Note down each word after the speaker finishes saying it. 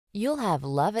You'll have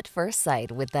love at first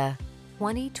sight with the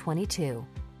 2022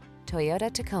 Toyota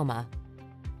Tacoma.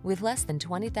 With less than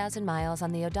 20,000 miles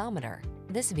on the odometer,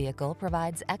 this vehicle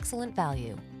provides excellent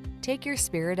value. Take your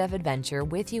spirit of adventure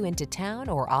with you into town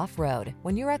or off-road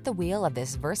when you're at the wheel of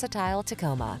this versatile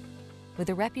Tacoma. With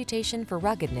a reputation for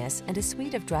ruggedness and a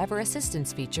suite of driver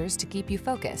assistance features to keep you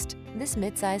focused, this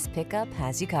midsize pickup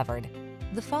has you covered.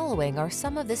 The following are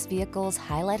some of this vehicle's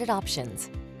highlighted options: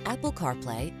 Apple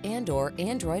CarPlay and/or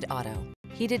Android Auto,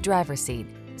 heated driver's seat,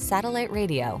 satellite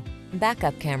radio,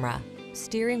 backup camera,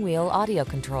 steering wheel audio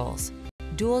controls,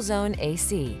 dual zone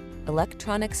AC,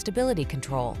 electronic stability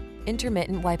control,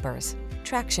 intermittent wipers,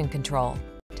 traction control,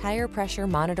 tire pressure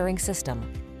monitoring system.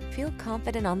 Feel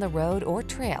confident on the road or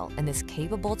trail in this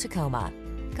capable Tacoma.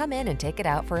 Come in and take it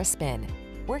out for a spin.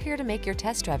 We're here to make your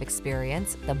test drive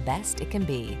experience the best it can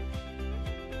be.